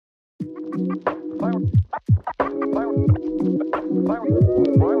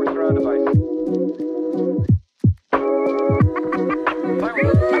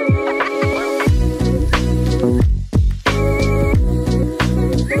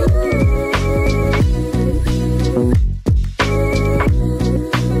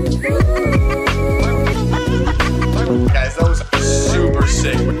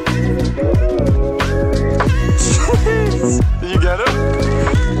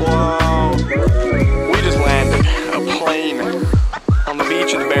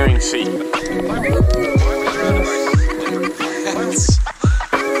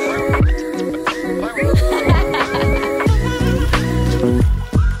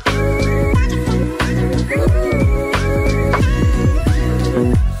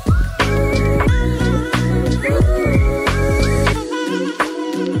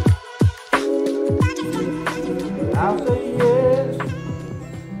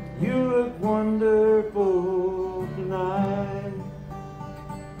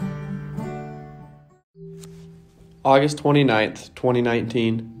August 29th,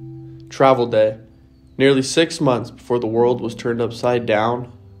 2019, travel day. Nearly 6 months before the world was turned upside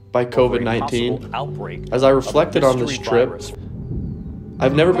down by COVID-19. As I reflected on this trip,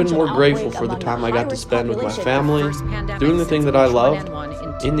 I've never been more grateful for the time I got to spend with my family, doing the thing that I loved,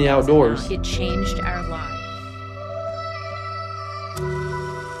 in the outdoors. It changed our lives.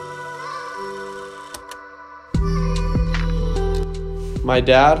 My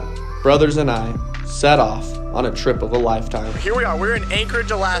dad, brothers, and I set off on a trip of a lifetime. Here we are, we're in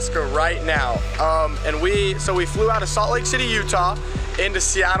Anchorage, Alaska right now. And we flew out of Salt Lake City, Utah, into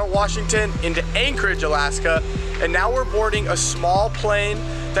Seattle, Washington, into Anchorage, Alaska, and now we're boarding a small plane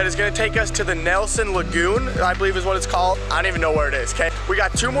that is gonna take us to the Nelson Lagoon, I believe is what it's called. I don't even know where it is, okay? We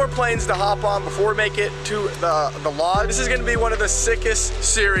got 2 more planes to hop on before we make it to the lodge. This is gonna be one of the sickest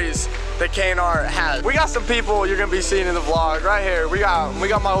series that KNR has. We got some people you're gonna be seeing in the vlog right here. We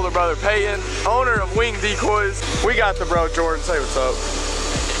got my older brother Peyton, owner of Wing Decoys. We got the bro Jordan, say what's up.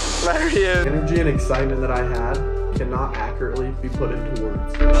 There he is. The energy and excitement that I had cannot accurately be put into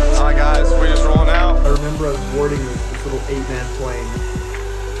words. All right guys, we just rolling out. I remember I was boarding this little 8-man plane.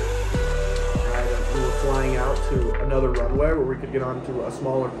 We were flying out to another runway where we could get onto a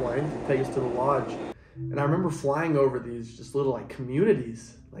smaller plane to take us to the lodge. And I remember flying over these just little like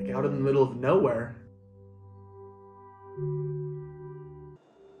communities, like out in the middle of nowhere.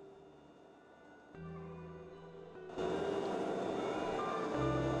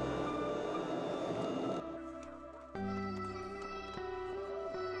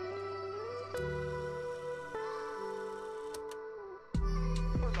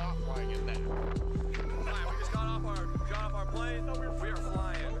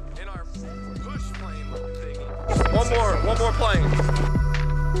 One more plane.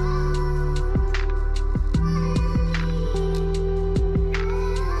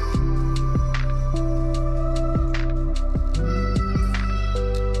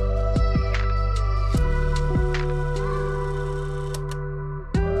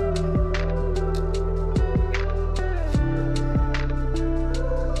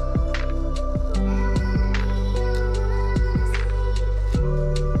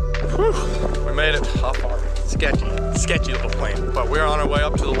 We made it. How far? Sketchy little plane, but we're on our way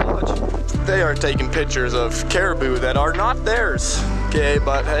up to the lodge. They are taking pictures of caribou that are not theirs. Okay,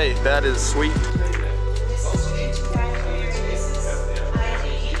 but hey, that is sweet.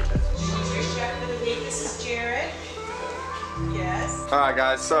 All right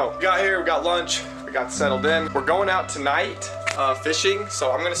guys, so we got here, we got lunch, we got settled in. We're going out tonight fishing,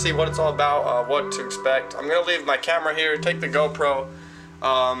 so I'm gonna see what it's all about, what to expect. I'm gonna leave my camera here, take the GoPro,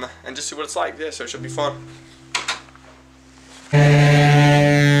 and just see what it's like. Yeah, so it should be fun.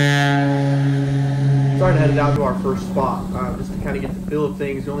 Starting to head out to our first spot, just to kind of get the feel of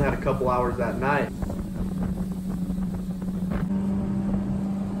things. We only had a couple hours that night.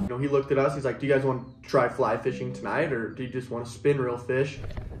 You know, he looked at us, he's like, do you guys want to try fly fishing tonight, or do you just want to spin reel fish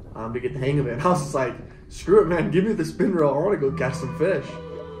to get the hang of it? And I was just like, screw it man, give me the spin reel, I want to go catch some fish.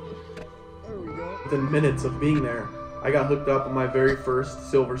 There we go. Within minutes of being there, I got hooked up on my very first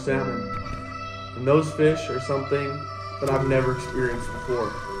silver salmon. And those fish are something that I've never experienced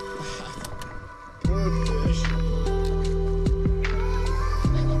before. Good fish.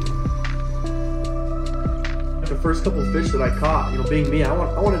 The first couple of fish that I caught, you know, being me, I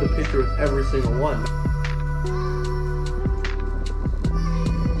wanted a picture with every single one.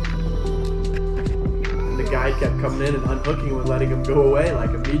 And the guy kept coming in and unhooking him and letting him go away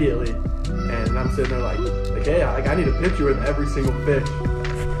like immediately. And I'm sitting there like, hey, I need a picture with every single fish.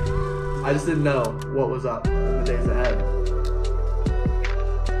 I just didn't know what was up in the days ahead.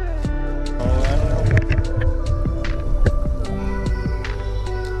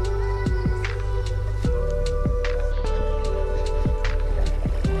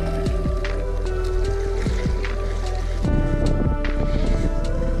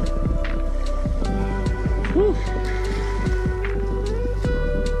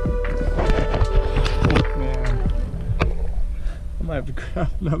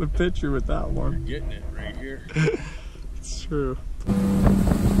 another picture with that one. You're getting it right here. It's true.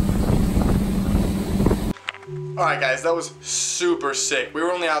 Alright guys, that was super sick. We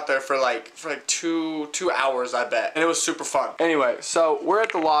were only out there for like two hours, I bet. And it was super fun. Anyway, so we're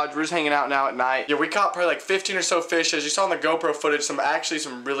at the lodge. We're just hanging out now at night. Yeah, we caught probably like 15 or so fish. As you saw in the GoPro footage, some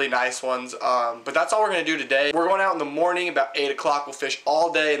really nice ones. But that's all we're gonna do today. We're going out in the morning about 8 o'clock. We'll fish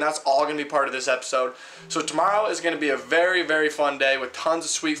all day, and that's all gonna be part of this episode. So tomorrow is gonna be a very, very fun day with tons of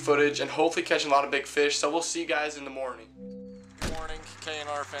sweet footage and hopefully catching a lot of big fish. So we'll see you guys in the morning. Good morning,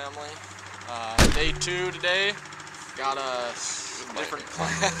 K&R family. Day 2 today. Got some different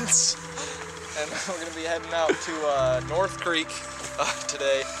plans, and we're gonna be heading out to North Creek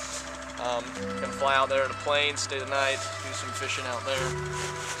today. Gonna fly out there in a plane, stay the night, do some fishing out there.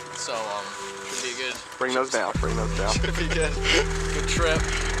 So should be good. Bring those down. Bring those down. Should be good. Good trip.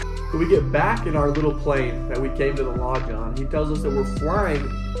 So we get back in our little plane that we came to the lodge on. He tells us that we're flying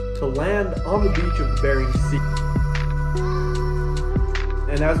to land on the beach of the Bering Sea.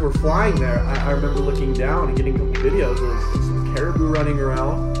 And as we're flying there, I remember looking down and getting a couple videos of some caribou running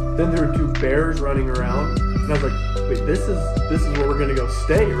around. Then there were 2 bears running around. And I was like, wait, this is where we're gonna go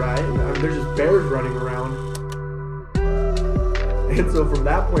stay, right? And I mean, there's just bears running around. And so from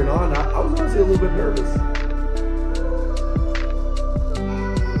that point on, I was honestly a little bit nervous.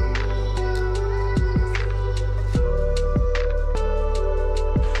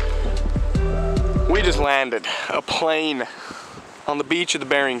 We just landed a plane on the beach of the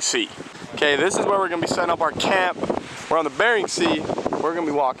Bering Sea. Okay, this is where we're gonna be setting up our camp. We're on the Bering Sea. We're gonna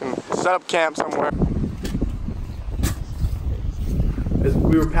be walking, set up camp somewhere. As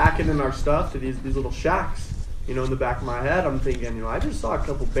we were packing in our stuff to these little shacks, you know, in the back of my head, I'm thinking, you know, I just saw a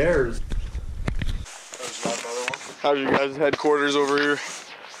couple bears. How's your guys' headquarters over here?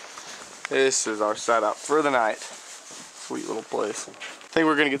 This is our setup for the night. Sweet little place. I think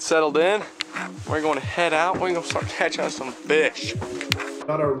we're gonna get settled in. We're going to head out. We're going to start catching us some fish. We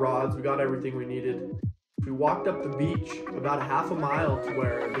got our rods. We got everything we needed. We walked up the beach about a half a mile to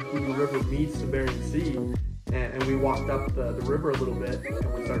where the Hugo River meets the Bering Sea. And we walked up the river a little bit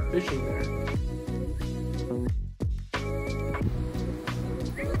and we started fishing there.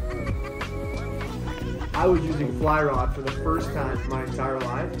 I was using fly rod for the first time in my entire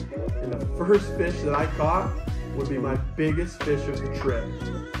life. And the first fish that I caught would be my biggest fish of the trip.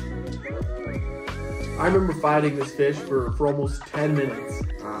 I remember fighting this fish for almost 10 minutes.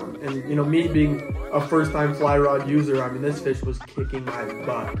 And you know, me being a first-time fly rod user, I mean, this fish was kicking my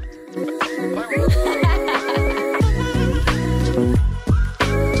butt.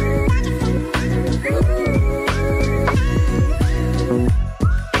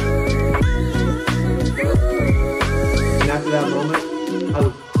 And after that moment, I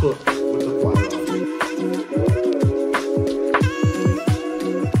was hooked with the fly rod.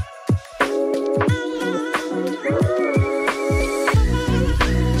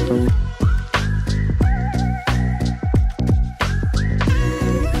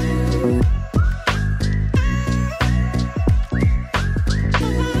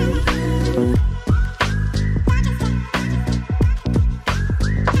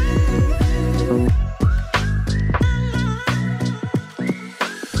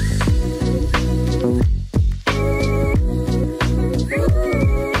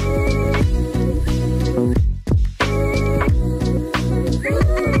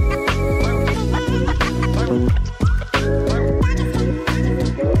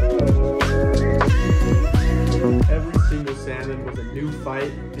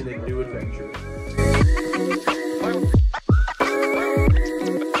 Fight and a new adventure.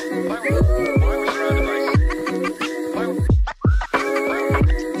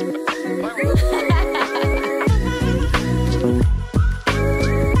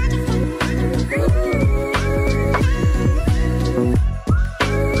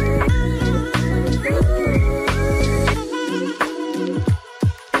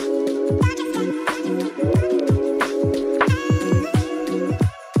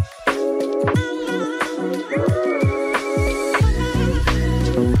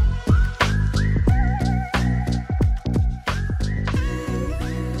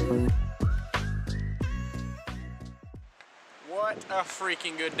 What a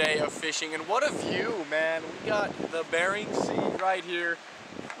freaking good day of fishing, and what a view, man. We got the Bering Sea right here.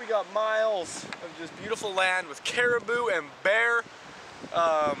 We got miles of just beautiful land with caribou and bear.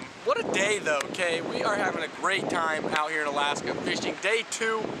 What a day though, okay? We are having a great time out here in Alaska fishing. Day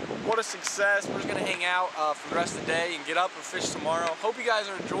 2, what a success. We're just gonna hang out for the rest of the day and get up and fish tomorrow. Hope you guys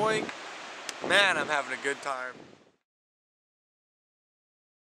are enjoying. Man, I'm having a good time.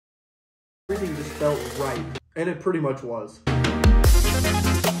 Everything just felt right, and it pretty much was.